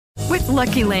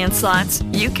Lucky Land Slots,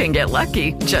 you can get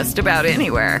lucky just about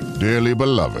anywhere. Dearly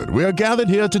beloved, we are gathered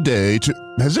here today to...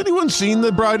 Has anyone seen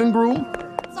the bride and groom?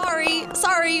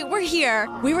 Sorry, we're here.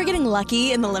 We were getting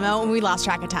lucky in the limo and we lost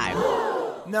track of time.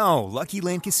 No, Lucky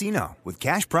Land Casino, with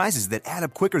cash prizes that add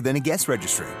up quicker than a guest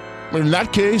registry. In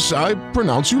that case, I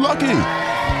pronounce you lucky.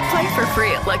 Play for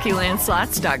free at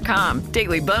LuckyLandSlots.com.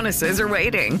 Daily bonuses are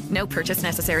waiting. No purchase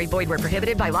necessary. Void where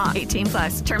prohibited by law.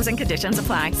 18+. Terms and conditions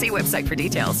apply. See website for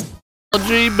details.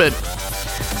 But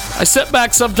I sit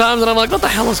back sometimes and I'm like, what the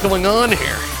hell is going on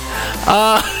here?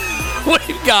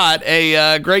 We've got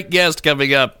a great guest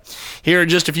coming up here in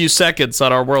just a few seconds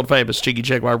on our world-famous Jiggy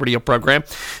Jaguar radio program.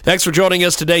 Thanks for joining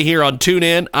us today here on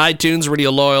TuneIn, iTunes, Radio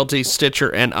Loyalty, Stitcher,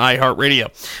 and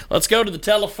iHeartRadio. Let's go to the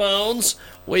telephones.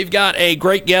 We've got a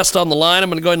great guest on the line. I'm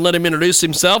going to go ahead and let him introduce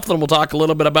himself, then we'll talk a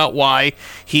little bit about why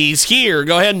he's here.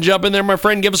 Go ahead and jump in there, my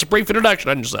friend. Give us a brief introduction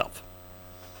on yourself.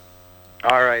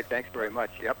 All right, thanks very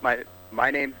much. Yep, my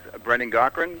name's Brendan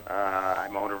Cochran.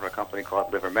 I'm owner of a company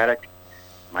called Liver Medic.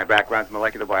 My background's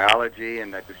molecular biology,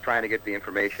 and I'm just trying to get the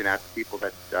information out to people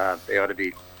that they ought to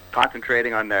be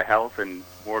concentrating on their health and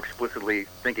more explicitly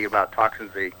thinking about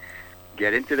toxins they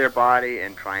get into their body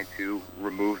and trying to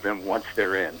remove them once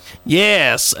they're in.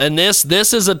 Yes, and this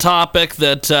is a topic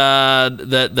that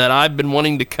that I've been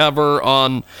wanting to cover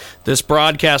on this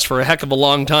broadcast for a heck of a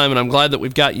long time, and I'm glad that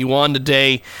we've got you on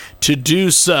today to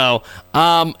do so.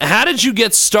 How did you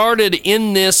get started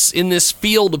in this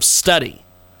field of study?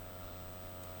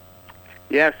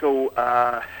 Yeah, so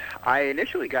I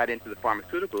initially got into the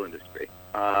pharmaceutical industry,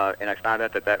 and I found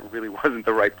out that really wasn't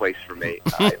the right place for me.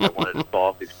 I wanted to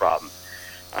solve these problems.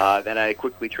 Then I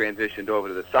quickly transitioned over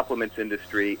to the supplements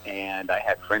industry, and I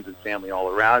had friends and family all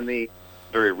around me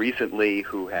very recently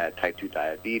who had type 2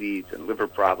 diabetes and liver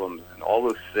problems and all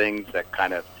those things that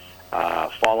kind of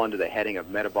fall under the heading of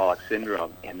metabolic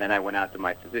syndrome. And then I went out to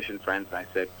my physician friends and I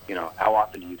said, how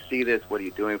often do you see this? What are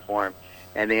you doing for them?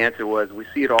 And the answer was, we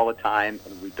see it all the time,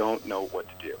 and we don't know what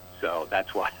to do. So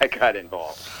that's why I got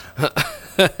involved.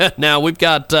 Now, we've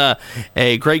got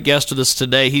a great guest with us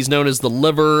today. He's known as the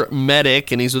Liver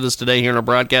Medic, and he's with us today here in our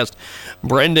broadcast.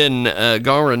 Brendan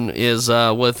Cochran is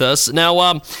with us.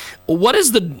 Now, what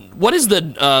is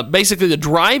the basically the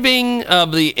driving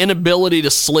of the inability to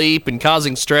sleep and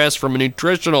causing stress from a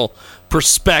nutritional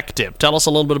perspective? Tell us a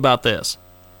little bit about this.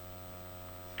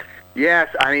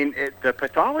 Yes, I mean, the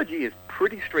pathology is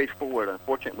pretty straightforward.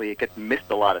 Unfortunately, it gets missed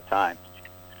a lot of times.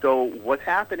 So what's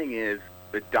happening is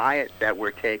the diet that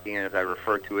we're taking, as I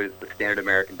refer to it as the standard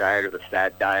American diet or the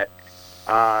SAD diet,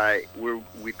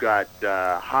 we've got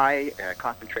high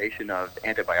concentration of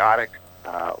antibiotics,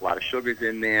 a lot of sugars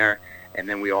in there, and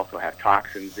then we also have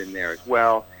toxins in there as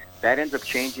well. That ends up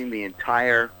changing the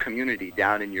entire community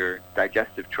down in your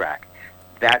digestive tract.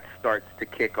 That starts to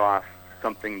kick off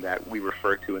something that we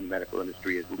refer to in the medical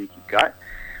industry as leaky gut,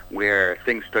 where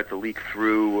things start to leak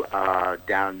through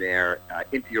down there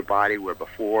into your body, where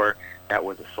before that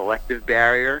was a selective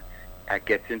barrier. That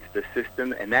gets into the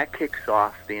system, and that kicks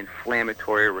off the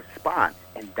inflammatory response.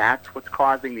 And that's what's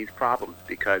causing these problems,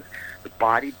 because the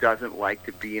body doesn't like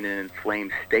to be in an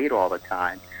inflamed state all the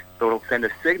time. So it'll send a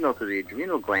signal to the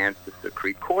adrenal glands to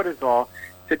secrete cortisol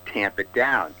to tamp it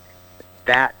down.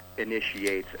 That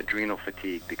initiates adrenal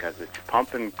fatigue because it's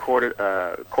pumping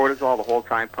cortisol the whole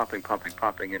time, pumping,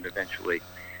 and eventually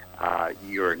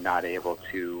you're not able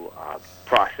to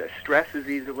process stress as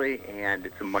easily, and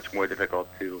it's much more difficult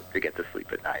to get to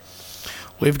sleep at night.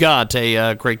 We've got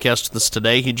a great guest with us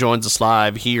today. He joins us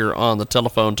live here on the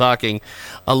telephone talking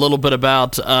a little bit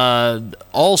about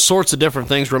all sorts of different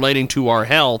things relating to our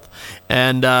health.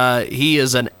 And he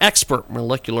is an expert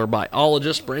molecular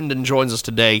biologist. Brendan joins us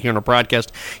today here on our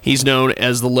broadcast. He's known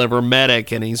as the Liver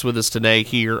Medic, and he's with us today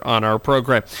here on our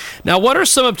program. Now, what are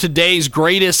some of today's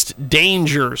greatest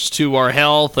dangers to our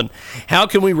health, and how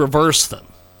can we reverse them?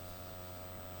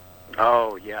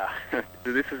 Oh, yeah.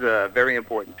 So this is a very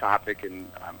important topic, and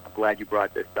I'm glad you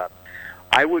brought this up.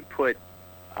 I would put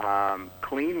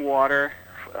clean water,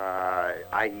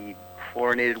 i.e.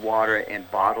 fluorinated water, and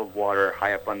bottled water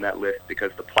high up on that list,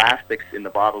 because the plastics in the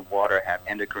bottled water have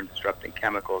endocrine-disrupting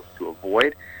chemicals to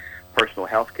avoid. Personal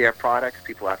health care products,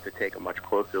 people have to take a much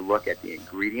closer look at the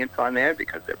ingredients on there,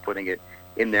 because they're putting it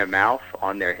in their mouth,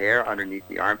 on their hair, underneath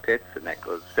the armpits, and that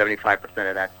goes 75%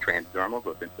 of that's transdermal,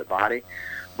 goes into the body.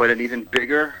 But an even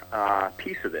bigger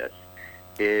piece of this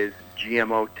is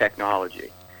GMO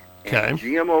technology. And Okay.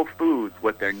 GMO foods,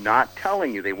 what they're not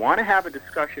telling you, they want to have a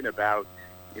discussion about,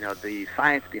 the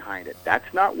science behind it.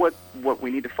 That's not what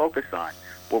we need to focus on.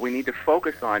 What we need to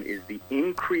focus on is the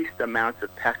increased amounts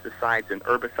of pesticides and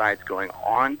herbicides going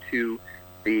on to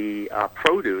the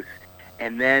produce,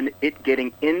 and then it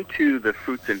getting into the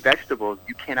fruits and vegetables,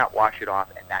 you cannot wash it off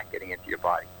and not getting into your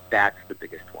body. That's the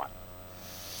biggest one.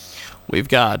 We've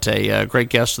got a great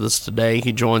guest with us today.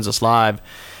 He joins us live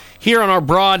here on our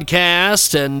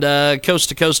broadcast, and coast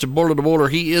to coast and border to border.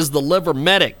 He is the Liver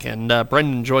Medic, and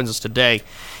Brendan joins us today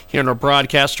here on our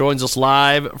broadcast, joins us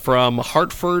live from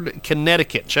Hartford,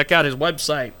 Connecticut. Check out his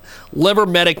website,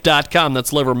 livermedic.com.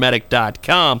 That's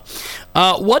livermedic.com.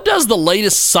 What does the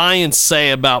latest science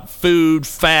say about food,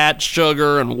 fat,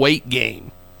 sugar, and weight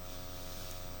gain?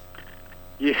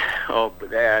 Yeah,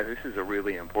 this is a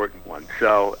really important one.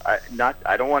 So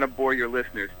I don't want to bore your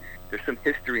listeners. There's some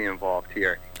history involved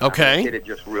here. Okay. I'll hit it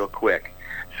just real quick.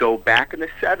 So back in the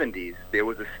 70s, there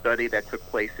was a study that took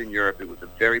place in Europe. It was a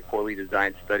very poorly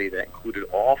designed study that included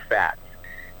all fats,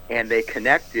 and they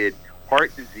connected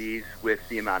heart disease with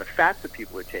the amount of fats that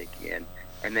people were taking in.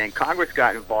 And then Congress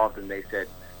got involved, and they said,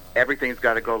 everything's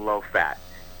got to go low fat.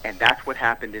 And that's what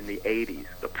happened in the 80s.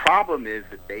 The problem is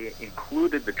that they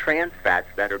included the trans fats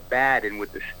that are bad, and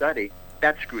with the study,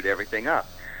 that screwed everything up.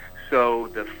 So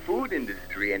the food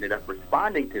industry ended up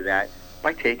responding to that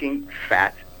by taking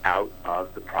fats out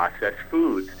of the processed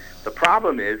foods. The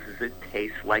problem is it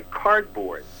tastes like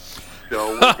cardboard.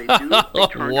 So what they do, they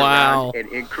turned around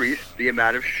and increased the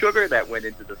amount of sugar that went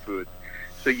into the foods.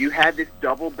 So you had this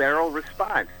double-barrel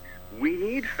response. We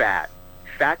need fat.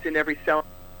 Fat's in every cell.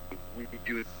 We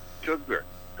do sugar.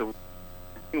 So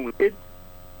we did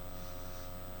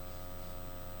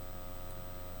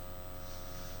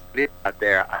out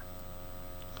there.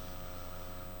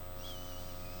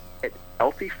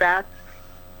 Healthy fats.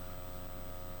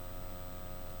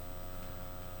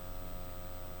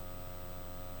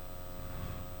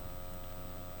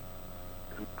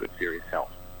 Good serious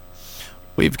health.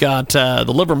 We've got the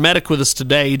Liver Medic with us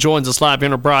today. He joins us live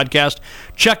in our broadcast.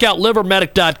 Check out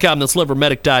livermedic.com. That's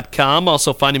livermedic.com.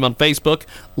 Also find him on Facebook,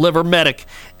 Liver Medic.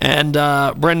 And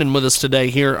Brendan with us today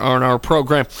here on our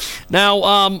program.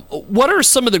 Now, what are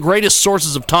some of the greatest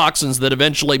sources of toxins that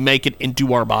eventually make it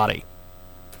into our body?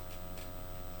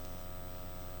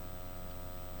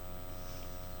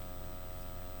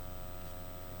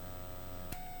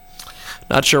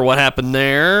 Not sure what happened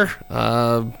there.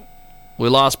 We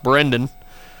lost Brendan.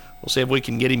 We'll see if we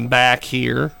can get him back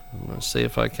here. I'm going to see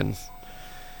if I can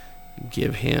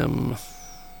give him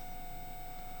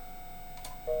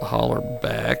a holler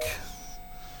back.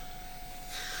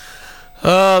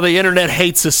 Oh, the internet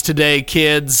hates us today,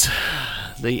 kids.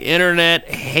 The internet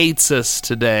hates us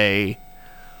today.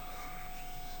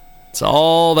 It's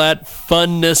all that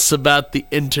funness about the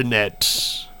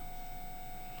internet.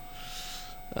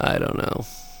 I don't know.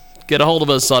 Get a hold of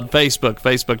us on Facebook,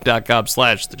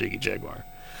 facebook.com/The Jiggy Jaguar.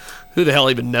 Who the hell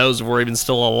even knows if we're even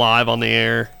still alive on the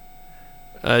air?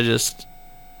 I just...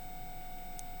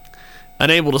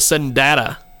 unable to send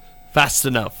data fast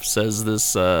enough, says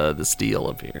this deal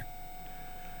up here.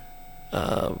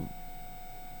 We're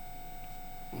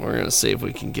going to see if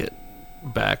we can get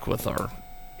back with our...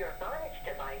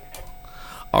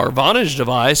 Our Vonage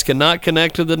device cannot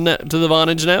connect to the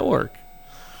Vonage network.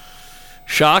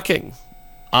 Shocking.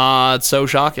 It's so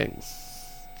shocking.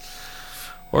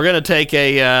 We're going to take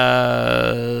a...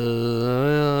 I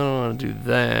don't want to do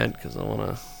that because I want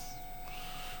to...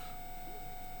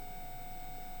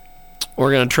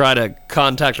 We're going to try to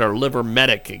contact our Liver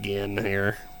Medic again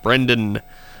here. Brendan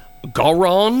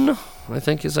Garon, I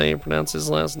think is how you pronounce his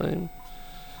last name.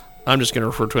 I'm just going to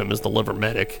refer to him as the Liver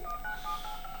Medic.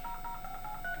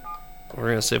 We're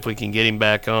going to see if we can get him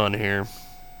back on here.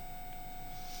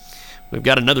 We've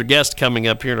got another guest coming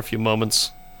up here in a few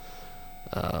moments.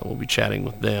 We'll be chatting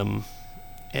with them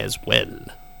as well.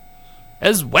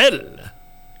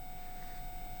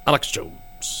 Alex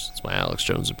Jones. It's my Alex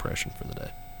Jones impression for the day.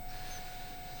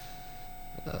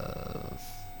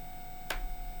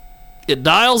 It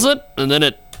dials it, and then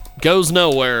it goes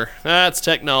nowhere. That's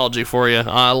technology for you.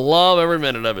 I love every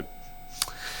minute of it.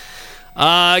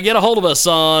 Get a hold of us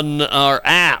on our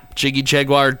app,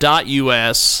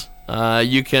 jiggyjaguar.us.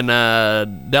 You can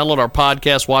download our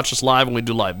podcast, watch us live when we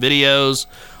do live videos,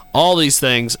 all these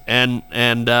things. And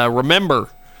remember,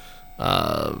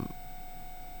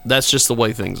 that's just the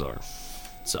way things are.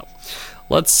 So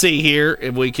let's see here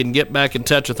if we can get back in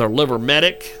touch with our Liver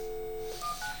Medic.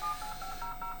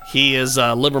 He is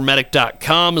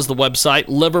livermedic.com is the website,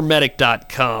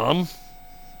 livermedic.com.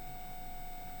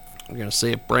 We're going to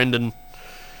see if Brendan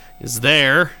is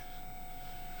there.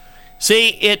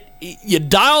 See, you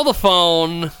dial the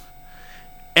phone,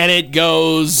 and it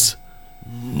goes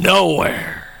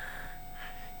nowhere.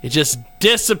 It just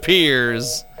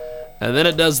disappears, and then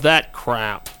it does that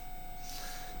crap.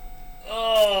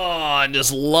 Oh, I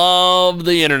just love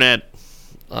the internet.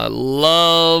 I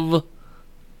love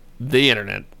the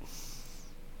internet.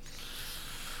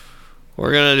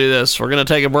 We're going to do this. We're going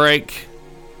to take a break.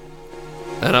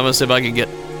 And I'm going to see if I can get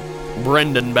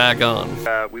Brendan back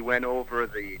on. We went over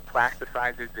the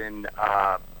plasticizers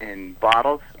in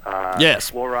bottles.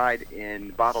 Yes. Fluoride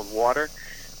in bottled water.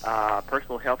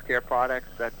 Personal health care products.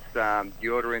 That's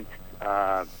deodorants,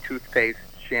 toothpaste,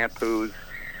 shampoos,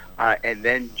 and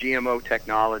then GMO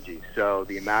technology. So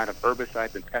the amount of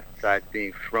herbicides and pesticides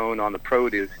being thrown on the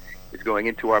produce is going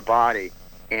into our body.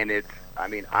 And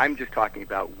I'm just talking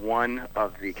about one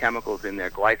of the chemicals in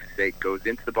there. Glyphosate goes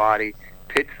into the body,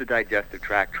 hits the digestive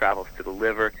tract, travels to the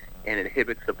liver, and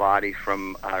inhibits the body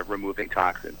from removing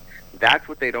toxins. That's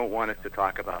what they don't want us to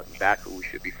talk about. That's what we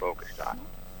should be focused on.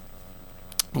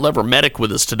 Liver Medic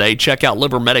with us today. Check out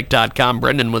livermedic.com.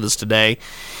 Brendan with us today.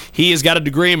 He has got a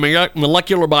degree in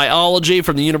molecular biology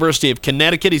from the University of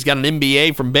Connecticut. He's got an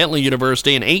MBA from Bentley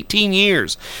University and 18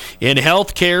 years in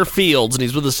healthcare fields, and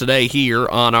he's with us today here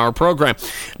on our program.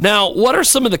 Now, what are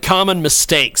some of the common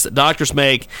mistakes that doctors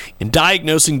make in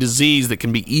diagnosing disease that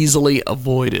can be easily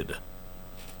avoided?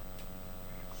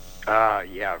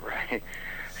 Yeah, right.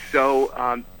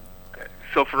 So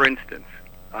for instance,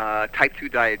 type 2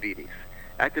 diabetes.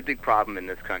 That's a big problem in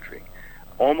this country.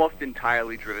 Almost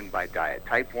entirely driven by diet.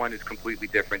 Type 1 is completely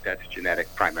different. That's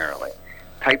genetic primarily.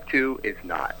 Type 2 is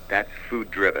not. That's food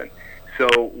driven.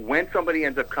 So when somebody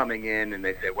ends up coming in and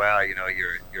they say, well,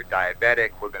 you're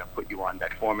diabetic, we're going to put you on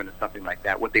metformin or something like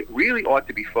that, what they really ought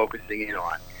to be focusing in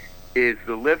on is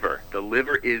the liver. The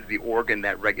liver is the organ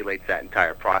that regulates that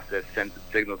entire process, sends the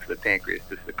signal to the pancreas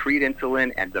to secrete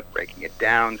insulin, ends up breaking it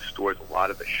down, stores a lot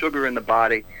of the sugar in the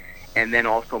body, and then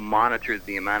also monitors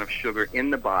the amount of sugar in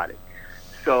the body.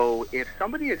 So if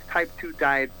somebody has type 2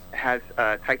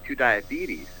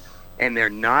 diabetes and they're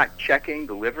not checking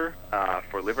the liver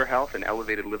for liver health and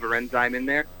elevated liver enzyme in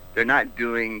there, they're not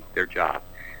doing their job.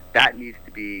 That needs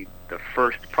to be the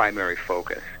first primary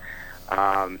focus.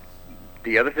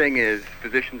 The other thing is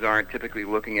physicians aren't typically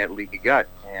looking at leaky gut,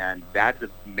 and that's a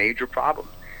major problem.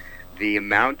 The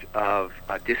amount of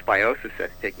dysbiosis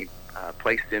that's taking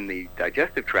place in the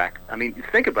digestive tract,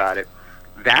 think about it,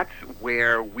 that's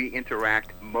where we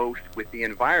interact most with the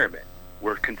environment.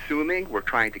 We're consuming, we're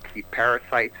trying to keep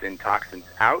parasites and toxins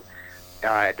out.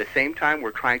 At the same time,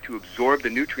 we're trying to absorb the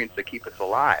nutrients that keep us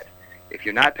alive. If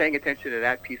you're not paying attention to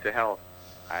that piece of health,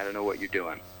 I don't know what you're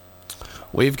doing.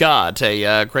 We've got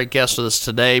a great guest with us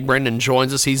today. Brendan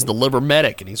joins us. He's the Liver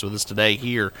Medic, and he's with us today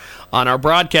here on our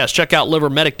broadcast. Check out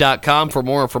livermedic.com for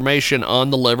more information on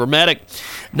the Liver Medic.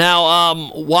 Now,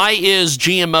 why is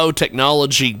GMO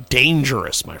technology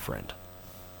dangerous, my friend?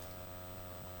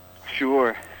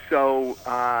 Sure. So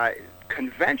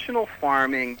conventional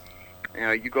farming,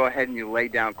 you go ahead and you lay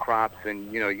down crops,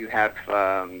 and, you have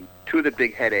two of the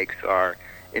big headaches are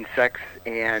insects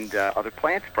and other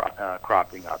plants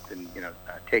cropping up and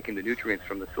taking the nutrients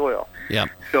from the soil. Yeah.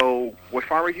 So what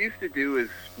farmers used to do is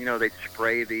they'd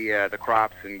spray the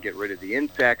crops and get rid of the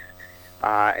insects,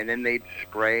 and then they'd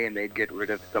spray and they'd get rid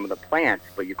of some of the plants.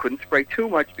 But you couldn't spray too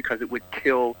much because it would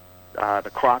kill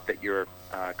the crop that you're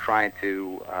trying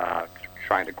to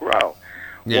grow.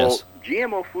 Yes. Well,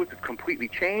 GMO foods have completely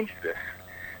changed this.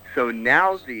 So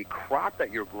now the crop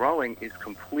that you're growing is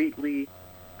completely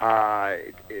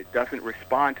it doesn't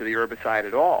respond to the herbicide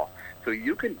at all. So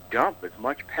you can dump as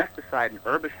much pesticide and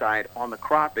herbicide on the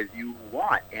crop as you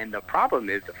want. And the problem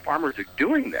is the farmers are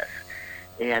doing this,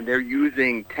 and they're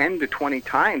using 10 to 20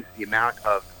 times the amount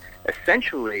of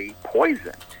essentially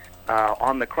poison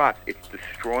on the crops. It's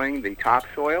destroying the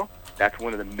topsoil. That's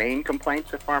one of the main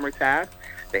complaints that farmers have.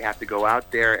 They have to go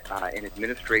out there and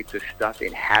administrate this stuff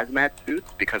in hazmat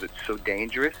suits because it's so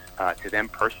dangerous to them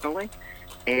personally.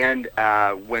 And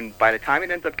by the time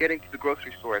it ends up getting to the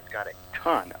grocery store, it's got a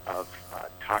ton of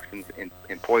toxins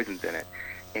and poisons in it.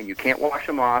 And you can't wash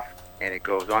them off, and it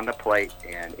goes on the plate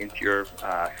and into your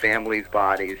family's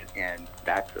bodies, and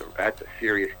that's a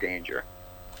serious danger.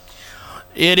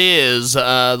 It is.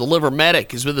 The Liver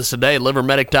Medic is with us today.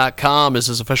 Livermedic.com is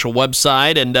his official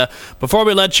website. And before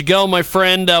we let you go, my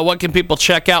friend, what can people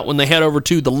check out when they head over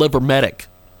to the Liver Medic?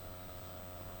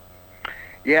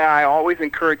 Yeah, I always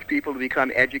encourage people to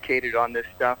become educated on this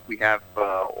stuff. We have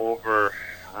over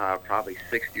probably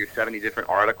 60 or 70 different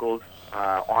articles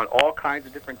on all kinds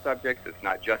of different subjects. It's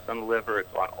not just on the liver.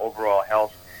 It's on overall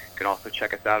health. You can also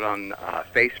check us out on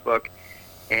Facebook.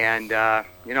 And,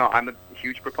 I'm a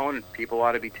huge proponent. People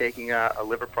ought to be taking a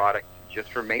liver product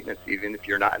just for maintenance, even if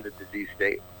you're not in the disease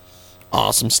state.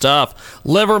 Awesome stuff.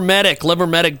 Liver Medic,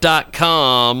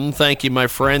 livermedic.com. Thank you, my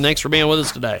friend. Thanks for being with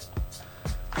us today.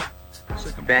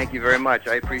 Thank you very much.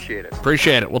 I appreciate it.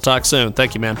 Appreciate it. We'll talk soon.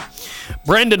 Thank you, man.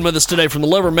 Brendan with us today from the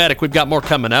Liver Medic. We've got more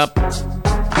coming up.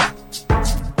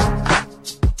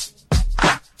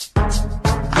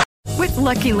 With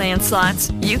Lucky Land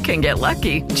Slots, you can get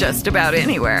lucky just about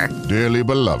anywhere. Dearly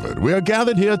beloved, we are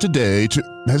gathered here today to...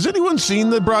 Has anyone seen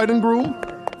the bride and groom?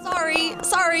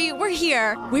 Sorry, we're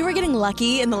here. We were getting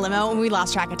lucky in the limo and we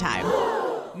lost track of time.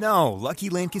 No, Lucky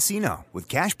Land Casino, with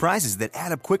cash prizes that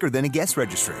add up quicker than a guest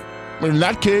registry. In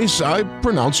that case, I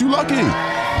pronounce you lucky.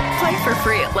 Play for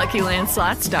free at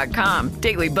LuckyLandSlots.com.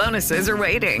 Daily bonuses are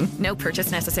waiting. No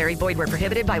purchase necessary. Void where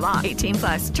prohibited by law.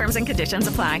 18+. Terms and conditions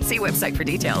apply. See website for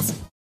details.